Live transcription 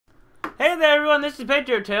Hey there, everyone. This is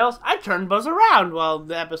Patriotails. I turned Buzz around while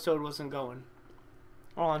the episode wasn't going.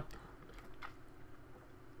 Hold on.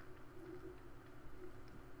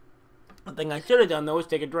 The thing I should have done, though, was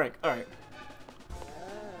take a drink. Alright.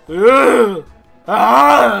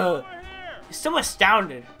 He's so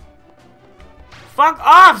astounded. Fuck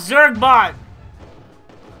off, Zergbot!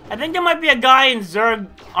 I think there might be a guy in Zerg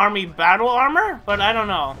Army battle armor, but I don't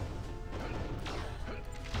know.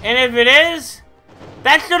 And if it is,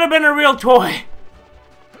 that should have been a real toy.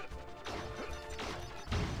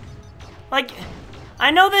 Like, I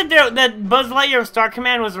know that Buzz Lightyear Star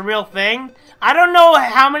Command was a real thing. I don't know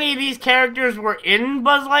how many of these characters were in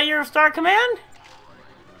Buzz Lightyear Star Command.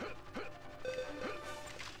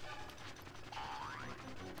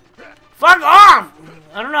 Fuck off!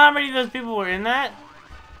 I don't know how many of those people were in that.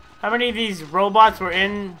 How many of these robots were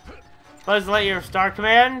in Buzz Lightyear Star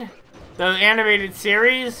Command? The animated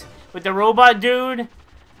series with the robot dude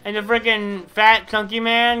and the freaking fat chunky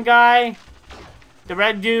man guy, the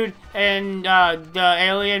red dude, and the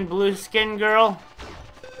alien blue skin girl.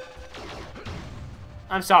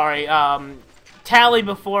 I'm sorry, Tally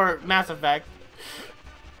before Mass Effect.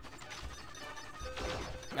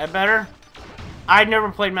 That better? I've never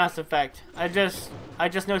played Mass Effect. I just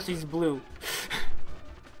know she's blue.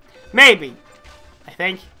 Maybe. I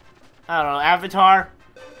think. I don't know. Avatar?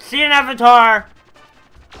 See an Avatar?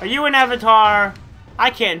 Are you an Avatar? I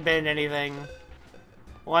can't bend anything.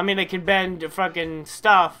 Well, I mean, I can bend fucking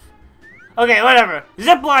stuff. Okay, whatever.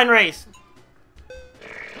 Zipline race.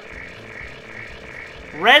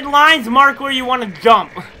 Red lines mark where you want to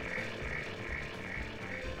jump.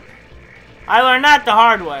 I learned that the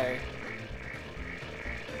hard way.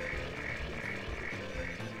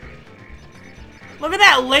 Look at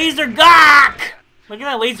that laser gawk! Look at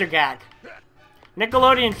that laser gawk.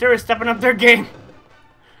 Nickelodeon sure is stepping up their game.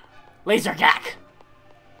 Laser gawk.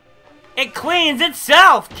 It cleans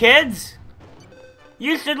itself, kids!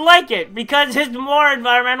 You should like it, because it's more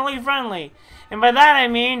environmentally friendly. And by that I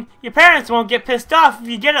mean, your parents won't get pissed off if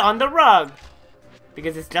you get it on the rug.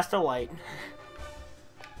 Because it's just a light.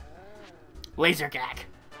 Laser gawk.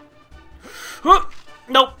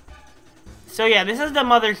 Nope. So yeah, this is the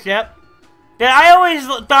mothership that I always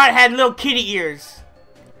thought had little kitty ears.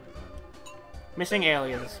 Missing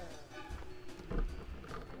aliens.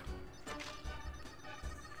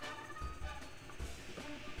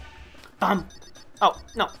 Oh,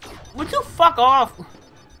 no. Would you fuck off?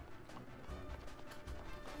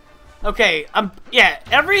 Okay, yeah,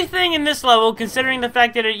 everything in this level, considering the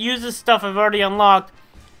fact that it uses stuff I've already unlocked,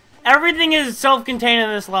 everything is self-contained in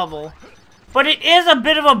this level. But it is a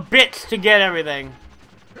bit of a bitch to get everything.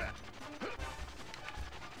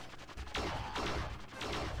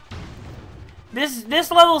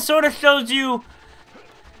 This level sort of shows you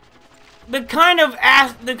the kind of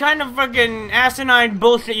fucking asinine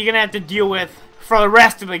bullshit you're gonna have to deal with for the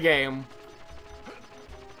rest of the game.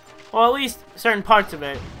 Well, at least certain parts of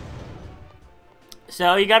it.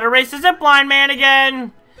 So you gotta race the zipline man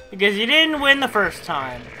again because you didn't win the first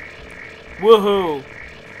time. Woohoo!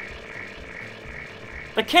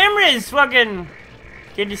 The camera is fucking.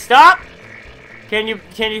 Can you stop? Can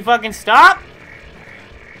you fucking stop?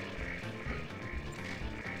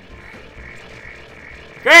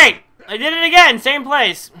 Great! I did it again, same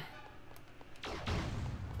place.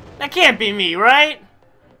 That can't be me, right?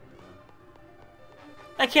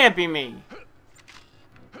 That can't be me.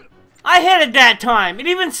 I hit it that time. It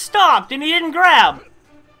even stopped and he didn't grab.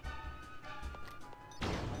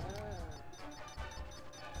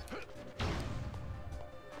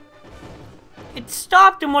 It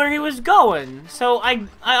stopped him where he was going. So I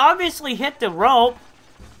obviously hit the rope.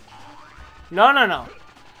 No.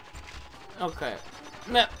 Okay.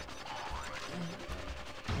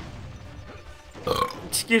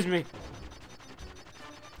 Excuse me.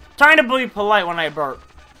 Trying to be polite when I burp.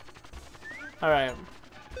 Alright.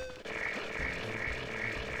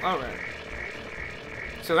 Alright.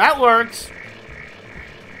 So that works.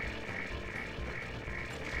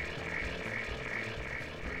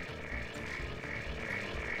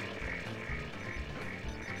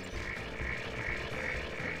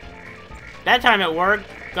 That time it worked.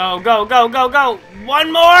 Go, go, go, go, go!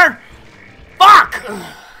 One more! Fuck!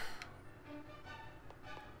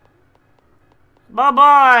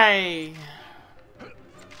 Bye-bye!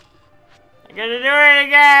 I gotta do it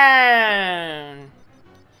again!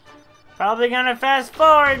 Probably gonna fast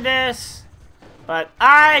forward this, but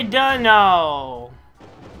I don't know.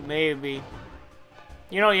 Maybe.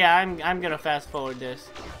 You know, yeah, I'm gonna fast forward this.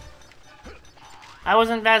 I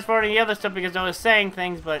wasn't fast forwarding the other stuff because I was saying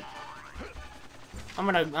things, but I'm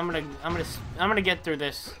gonna get through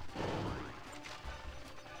this.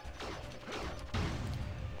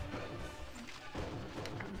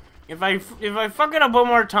 If I fuck it up one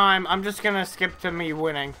more time, I'm just gonna skip to me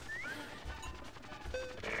winning.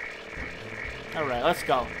 Alright, let's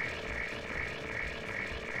go.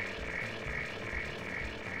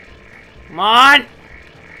 Come on!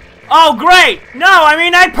 Oh, great! No, I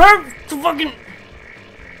mean, fucking...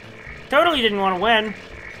 Totally didn't want to win.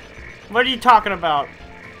 What are you talking about?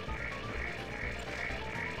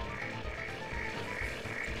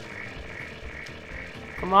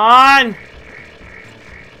 Come on!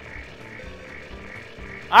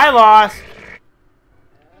 I lost!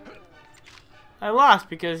 I lost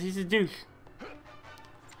because he's a douche.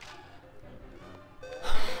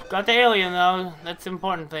 Got the alien, though. That's the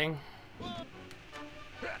important thing.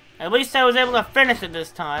 At least I was able to finish it this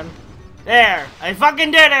time. There! I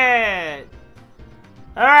fucking did it!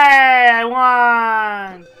 Hooray! I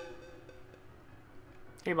won!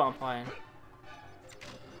 Keep on playing.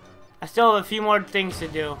 I still have a few more things to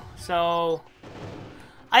do, so...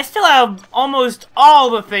 I still have almost all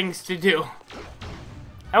the things to do.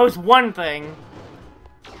 That was one thing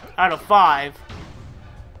out of 5.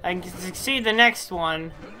 I can succeed the next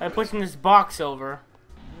one by pushing this box over.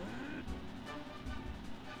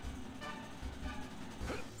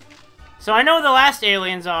 So I know where the last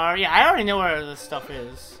aliens are. Yeah, I already know where this stuff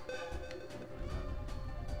is.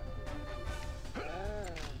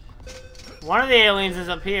 One of the aliens is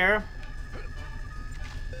up here.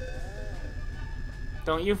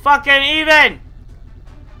 Don't you fucking even!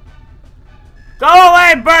 Go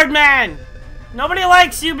away, Birdman! Nobody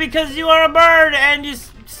likes you because you are a bird and you're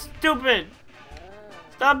stupid.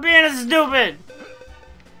 Stop being stupid.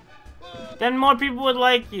 Then more people would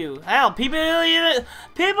like you. Hell, people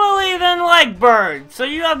even like birds, so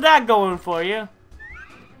you have that going for you.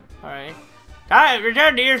 Alright. Alright,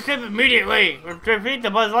 return to your ship immediately. Defeat the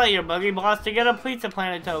Buzz Lightyear buggy boss to get a Pizza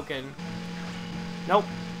Planet token. Nope.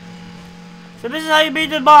 So this is how you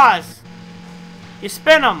beat the boss. You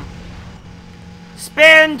spin him.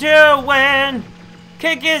 Spin to win.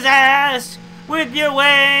 Kick his ass with your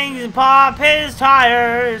wings and pop his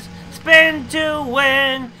tires. Spin to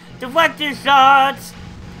win. Deflect your shots.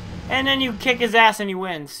 And then you kick his ass and he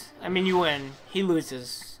wins. I mean, you win. He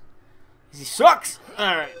loses. He sucks.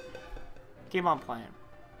 Alright. Keep on playing.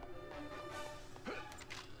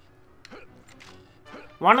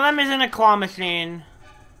 One of them is in a claw machine.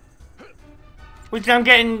 Which I'm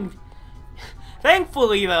getting...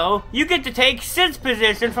 Thankfully, though, you get to take Sid's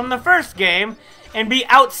position from the first game and be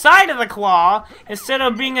outside of the claw instead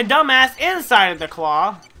of being a dumbass inside of the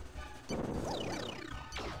claw.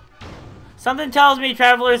 Something tells me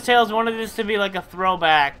Traveler's Tales wanted this to be like a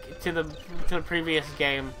throwback to the previous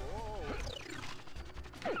game.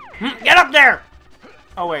 Get up there!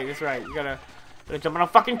 Oh wait, that's right. You gotta jump on a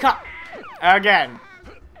fucking cup again.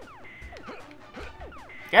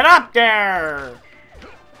 Get up there!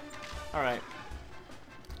 Alright.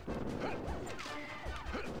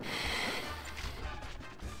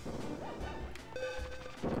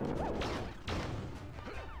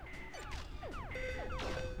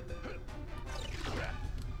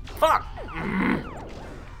 Fuck!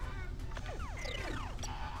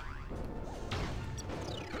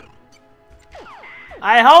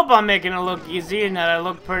 I hope I'm making it look easy and that I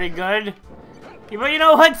look pretty good. But you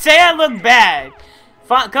know what? Say I look bad.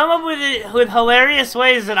 Come up with hilarious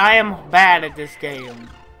ways that I am bad at this game.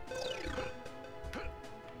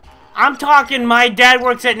 I'm talking my dad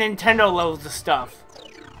works at Nintendo levels of stuff.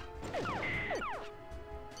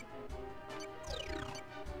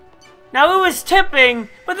 Now it was tipping,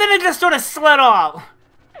 but then it just sort of slid off.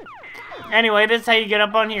 Anyway, that's how you get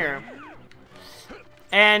up on here.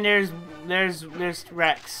 And there's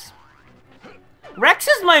Rex. Rex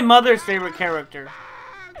is my mother's favorite character.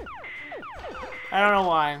 I don't know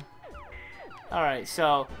why. Alright,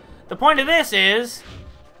 so the point of this is,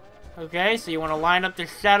 okay, so you want to line up the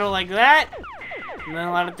shadow like that, and then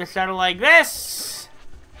line up the shadow like this.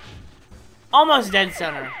 Almost dead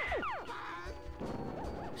center.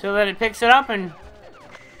 So that it picks it up and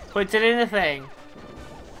puts it in the thing.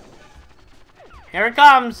 Here it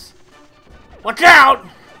comes. Watch out!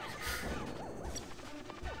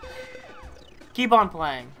 Keep on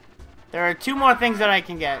playing. There are 2 more things that I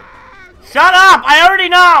can get. Shut up! I already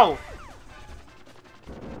know!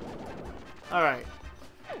 Alright.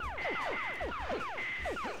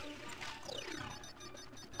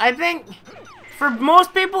 I think for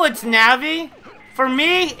most people it's Navi. For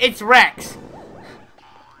me, it's Rex.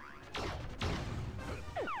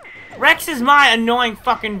 Rex is my annoying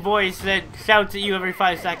fucking voice that shouts at you every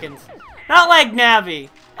 5 seconds. Not like Navi.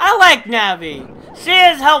 I like Navi. She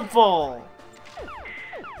is helpful.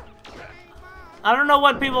 I don't know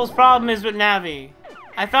what people's problem is with Navi.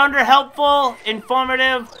 I found her helpful,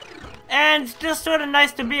 informative, And it's just sort of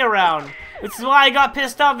nice to be around. Which is why I got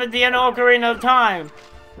pissed off at the end of Ocarina of Time.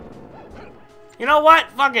 You know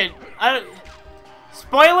what? Fuck it.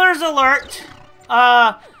 Spoilers alert.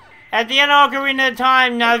 At the end of Ocarina of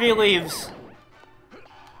Time, Navi leaves.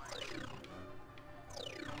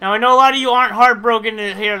 Now, I know a lot of you aren't heartbroken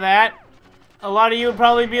to hear that. A lot of you would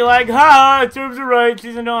probably be like, ha, serves her right,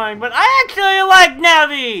 she's annoying. But I actually like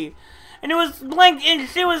Navi! And it was Link, and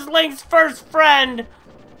she was Link's first friend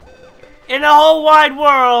in the whole wide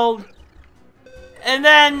world. And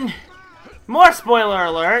then, more spoiler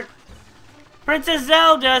alert, Princess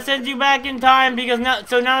Zelda sends you back in time because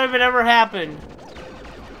so none of it ever happened.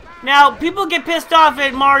 Now, people get pissed off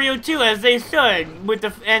at Mario 2, as they should, with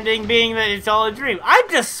the ending being that it's all a dream. I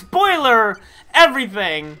just spoiler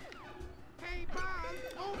everything.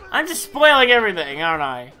 I'm just spoiling everything, aren't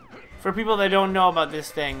I? For people that don't know about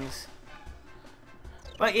these things.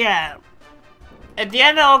 But yeah, at the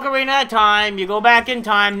end of Ocarina of Time, you go back in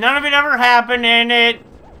time. None of it ever happened, and it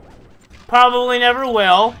probably never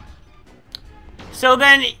will. So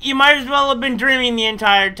then, you might as well have been dreaming the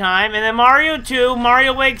entire time. And then Mario 2,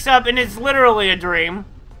 Mario wakes up and it's literally a dream.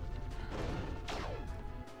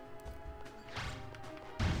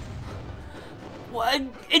 I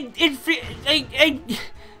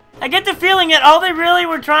get the feeling that all they really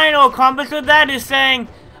were trying to accomplish with that is saying,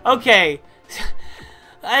 okay,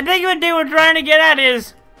 I think what they were trying to get at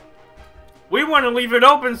is, we want to leave it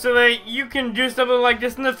open so that you can do something like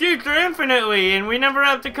this in the future infinitely, and we never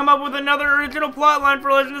have to come up with another original plotline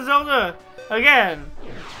for Legend of Zelda again.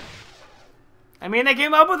 I mean, they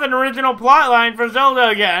came up with an original plotline for Zelda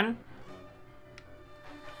again.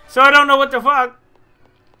 So I don't know what the fuck.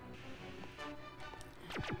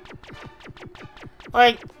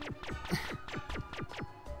 Like,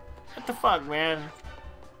 what the fuck, man?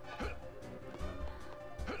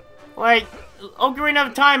 Like, Ocarina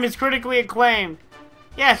of Time is critically acclaimed.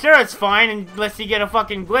 Yeah, sure, it's fine, unless you get a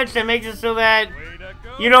fucking glitch that makes it so that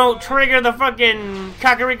you don't trigger the fucking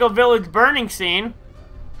Kakariko Village burning scene.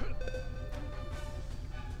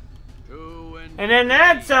 And then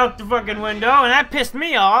that's out the fucking window, and that pissed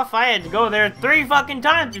me off. I had to go there 3 fucking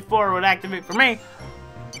times before it would activate for me.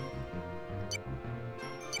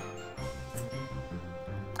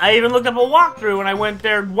 I even looked up a walkthrough when I went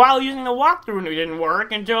there while using the walkthrough, and it didn't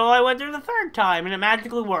work until I went there the 3rd time, and it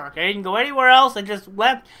magically worked. I didn't go anywhere else. I just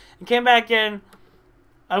left and came back in.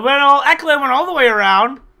 Actually, I went all the way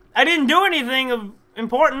around. I didn't do anything of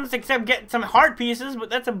importance except get some heart pieces, but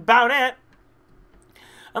that's about it.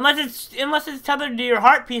 Unless it's tethered to your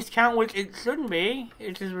heart piece count, which it shouldn't be,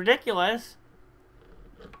 which is ridiculous.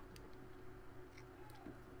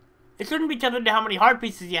 It shouldn't be tethered to how many heart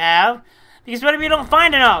pieces you have. Because what if you don't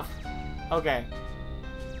find enough? Okay.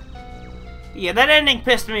 Yeah, that ending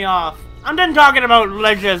pissed me off. I'm done talking about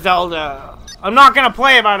Legend of Zelda. I'm not gonna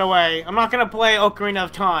play it, by the way. I'm not gonna play Ocarina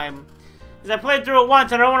of Time. Because I played through it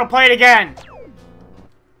once and I don't want to play it again.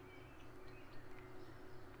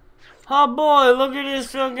 Oh boy, look at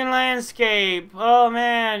this fucking landscape. Oh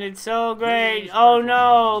man, it's so great. Oh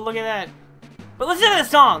no, look at that. But listen to this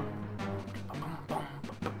song.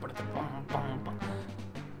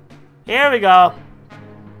 Here we go.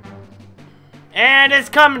 And it's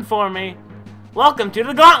coming for me. Welcome to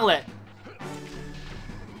the gauntlet.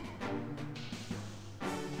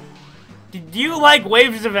 Do you like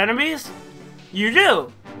waves of enemies? You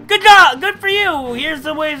do. Good job. Good for you. Here's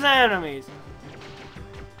the waves of enemies.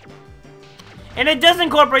 And it does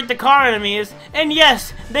incorporate the car enemies. And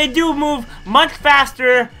yes, they do move much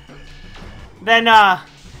faster than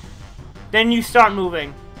you start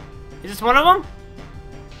moving. Is this one of them?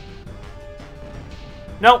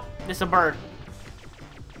 Nope, this is a bird.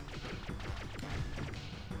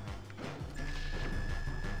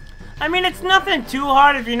 I mean, it's nothing too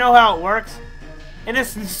hard if you know how it works. And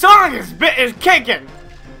this song is kicking.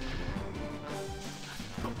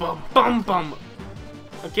 Bum bum bum.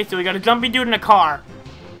 Okay, so we got a jumpy dude in a car.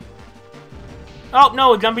 Oh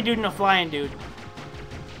no, a jumpy dude and a flying dude.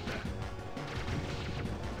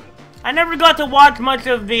 I never got to watch much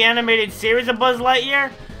of the animated series of Buzz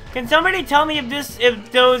Lightyear. Can somebody tell me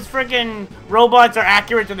if those freaking robots are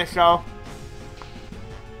accurate to the show?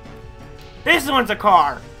 This one's a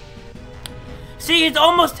car. See, he's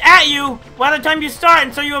almost at you by the time you start,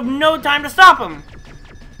 and so you have no time to stop him.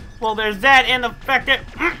 Well, there's that and the fact that...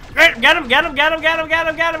 Get him, get him, get him, get him, get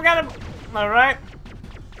him, get him, get him. Alright.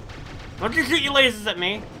 Don't you shoot your lasers at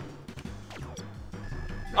me.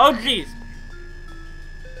 Oh, jeez.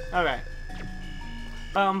 Okay.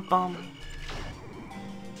 Bum, bum.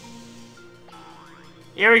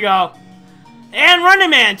 Here we go. And Running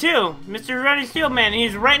Man, too. Mr. Running Steel Man.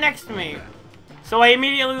 He's right next to me. So I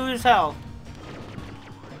immediately lose health.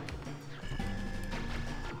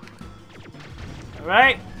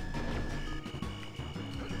 Alright.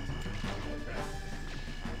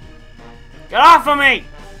 Get off of me!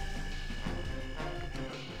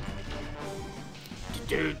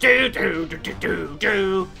 Do do do do do do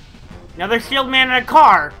do. Another shield man in a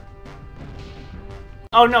car.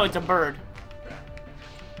 Oh no, it's a bird.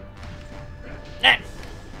 Eh.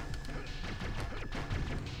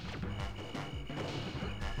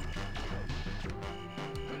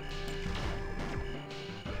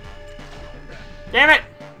 Damn it!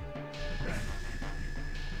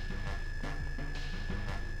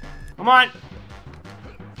 Come on!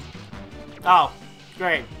 Oh,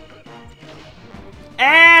 great.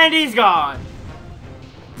 And he's gone.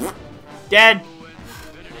 Dead.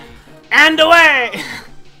 And away!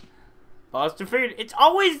 Boss defeated. It's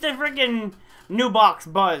always the freaking new box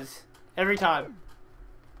buzz. Every time.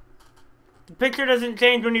 The picture doesn't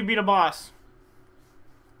change when you beat a boss.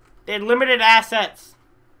 They had limited assets.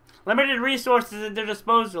 Limited resources at their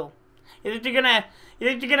disposal. You think they're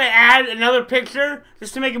gonna add another picture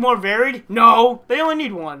just to make it more varied? No, they only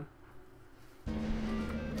need one.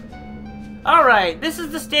 Alright, this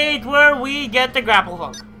is the stage where we get the grapple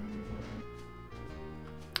hook.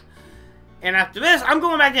 And after this, I'm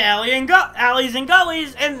going back to Alleys and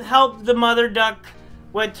Gullies and help the mother duck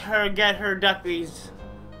with her get her duckies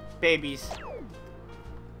babies.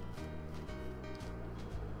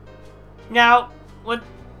 Now, what?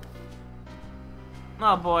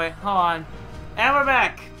 Oh boy, hold on. And we're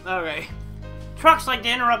back. Okay. Trucks like to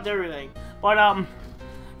interrupt everything. But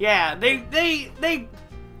yeah, they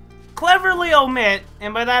cleverly omit,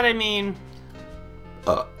 and by that I mean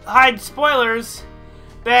hide spoilers,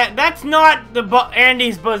 that's not the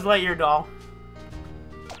Andy's Buzz Lightyear doll.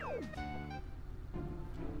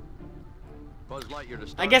 Buzz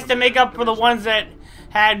Lightyear I guess to make up for the ones that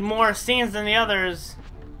had more scenes than the others,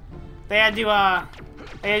 they had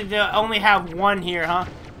to only have one here, huh?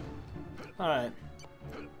 Alright.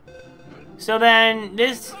 So then,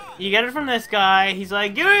 you get it from this guy. He's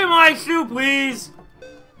like, give me my shoe, please!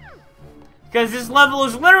 Because this level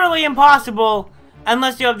is literally impossible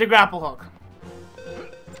unless you have the grapple hook.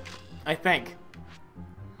 I think.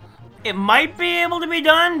 It might be able to be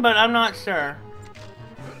done, but I'm not sure.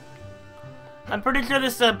 I'm pretty sure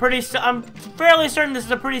this is I'm fairly certain this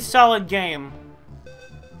is a pretty solid game.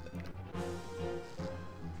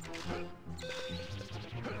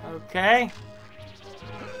 Okay.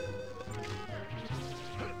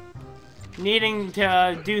 Needing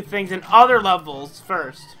to do things in other levels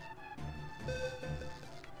first.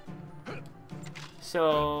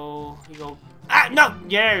 So, you go... Ah, no!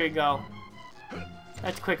 There you go.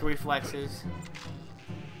 That's quick reflexes.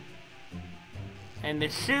 And the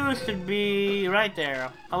shoes should be right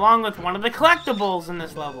there, along with one of the collectibles in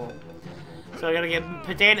this level. So I gotta give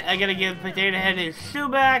Potato Head his shoe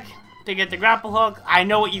back to get the grapple hook. I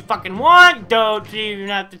know what you fucking want. Don't even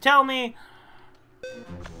have to tell me.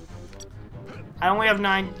 I only have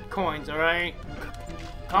 9 coins. All right,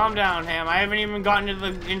 calm down, Ham. I haven't even gotten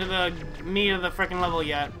into the meat of the freaking level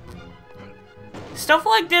yet. Stuff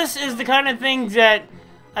like this is the kind of things that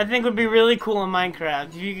I think would be really cool in Minecraft.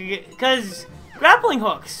 If you could get, because grappling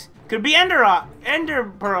hooks could be ender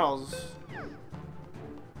pearls.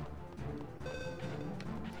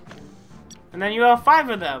 And then you have 5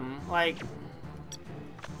 of them, like...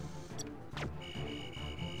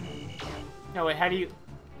 No, wait, how do you...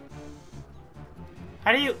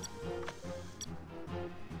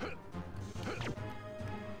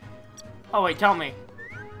 Oh, wait, tell me.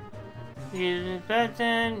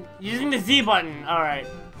 Using the Z button, alright.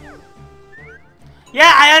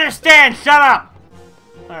 Yeah, I understand, shut up!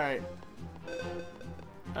 Alright.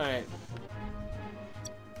 Alright.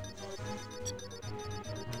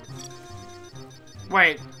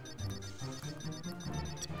 Wait.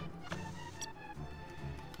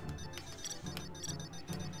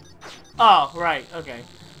 Oh, right, okay.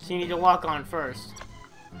 So you need to walk on first.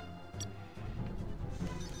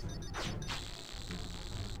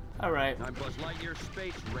 Alright. I'm Buzz Lightyear,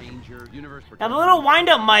 Space Ranger, Universe. Now the little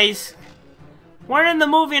wind-up mice weren't in the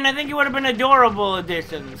movie, and I think it would have been adorable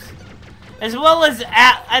additions. As well as,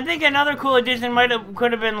 I think another cool addition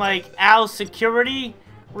could have been like Al's security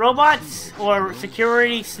robots, or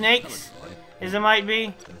security snakes, as it might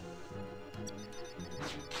be.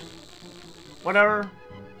 Whatever.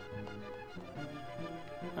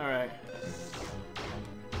 Alright.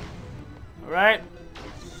 Alright.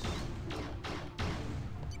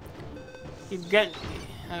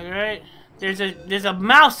 Alright. There's a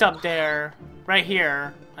mouse up there. Right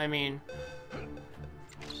here, I mean.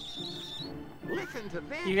 Listen to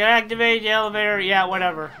this. You can activate the elevator. Yeah,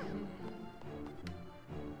 whatever.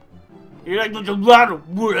 You're like, there's a lot of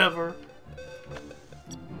whatever.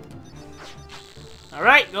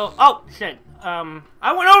 Alright, go. Oh, shit.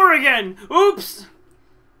 I went over again. Oops.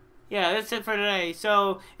 Yeah, that's it for today.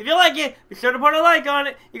 So, if you like it, be sure to put a like on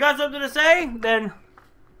it. You got something to say? Then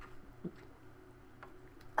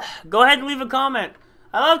go ahead and leave a comment.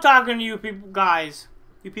 I love talking to you people guys.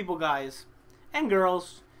 You people guys. And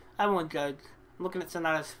girls. I won't judge. I'm looking at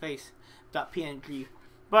Sonata's face. .png.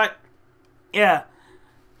 But, yeah.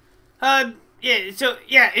 Yeah, so,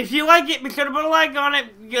 yeah, if you like it, be sure to put a like on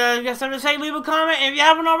it. Got something to say, leave a comment. And if you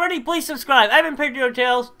haven't already, please subscribe. I've been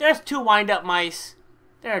patriotails. There's 2 wind-up mice.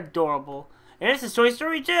 They're adorable. And this is Toy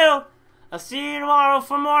Story 2. I'll see you tomorrow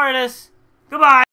for more of this. Goodbye.